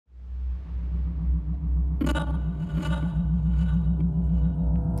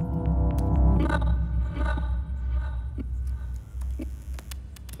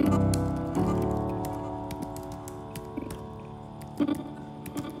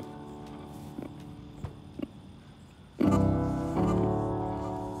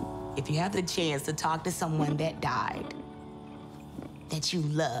If you have the chance to talk to someone that died, that you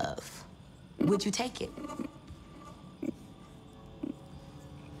love, would you take it?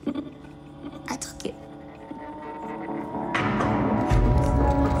 I took it.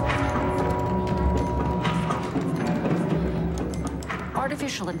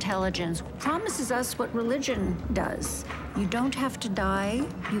 Artificial intelligence promises us what religion does. You don't have to die.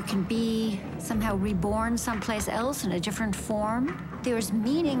 You can be somehow reborn someplace else in a different form. There's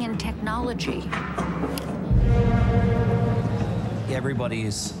meaning in technology. Everybody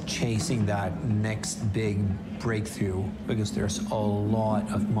is chasing that next big breakthrough because there's a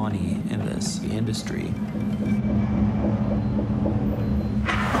lot of money in this industry.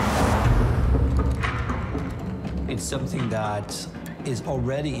 It's something that is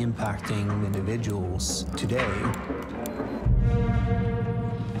already impacting individuals today.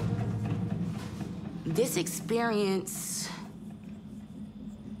 This experience,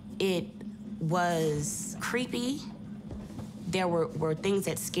 it was creepy. There were things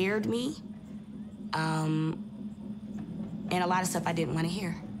that scared me, and a lot of stuff I didn't want to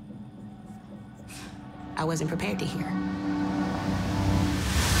hear. I wasn't prepared to hear.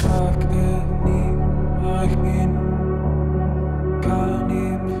 I can't